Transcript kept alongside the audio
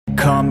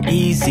come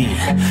easy.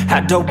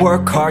 Had to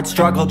work hard,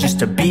 struggle just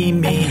to be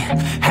me.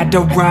 Had to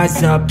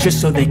rise up just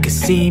so they could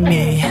see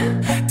me.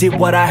 Did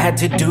what I had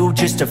to do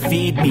just to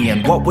feed me,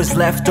 and what was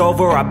left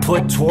over I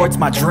put towards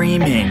my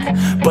dreaming.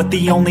 But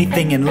the only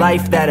thing in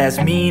life that has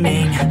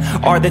meaning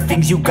are the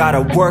things you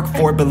gotta work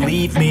for,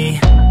 believe me.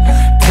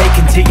 Take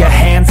into your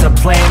hands a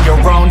plan,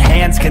 your own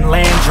hands can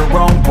land your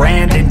own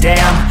brand. And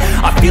damn,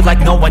 I feel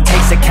like no one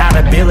takes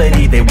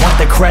accountability. They want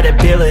the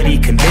credibility,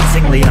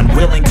 convincingly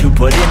unwilling to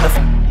put in the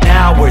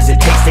hours it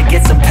takes to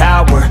get some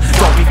power.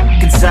 Don't be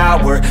f***ing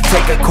sour,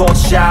 take a cold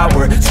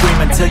shower. Scream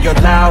until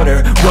you're louder,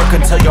 work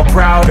until you're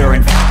prouder.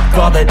 And f***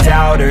 all the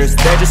doubters,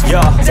 they're just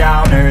your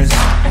downers.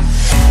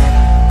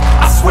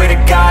 I swear to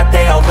God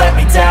they all let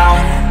me down.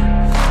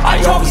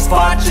 I always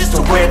fought just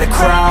to wear the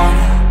crown.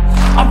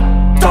 I'm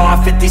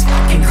off at these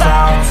fucking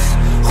clowns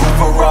who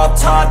were all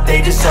taught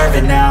they deserve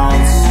an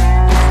ounce.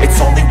 It's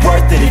only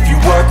worth it if you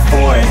work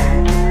for it.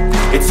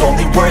 It's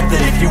only worth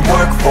it if you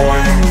work for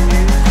it.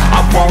 I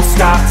won't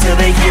stop till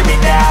they hear me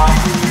now.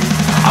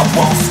 I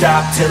won't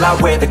stop till I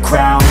wear the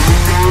crown.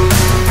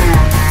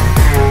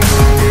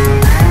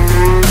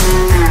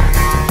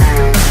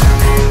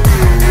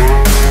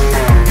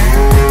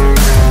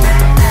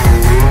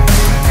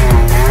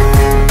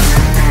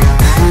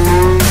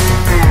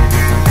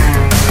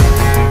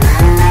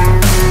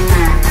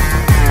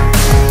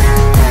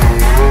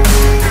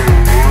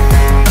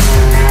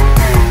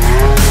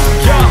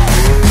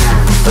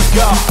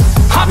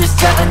 I'm just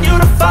telling you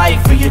to fight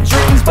for your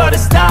dreams, but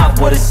it's not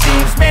what it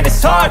seems. Man,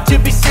 it's hard to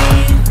be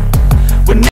seen when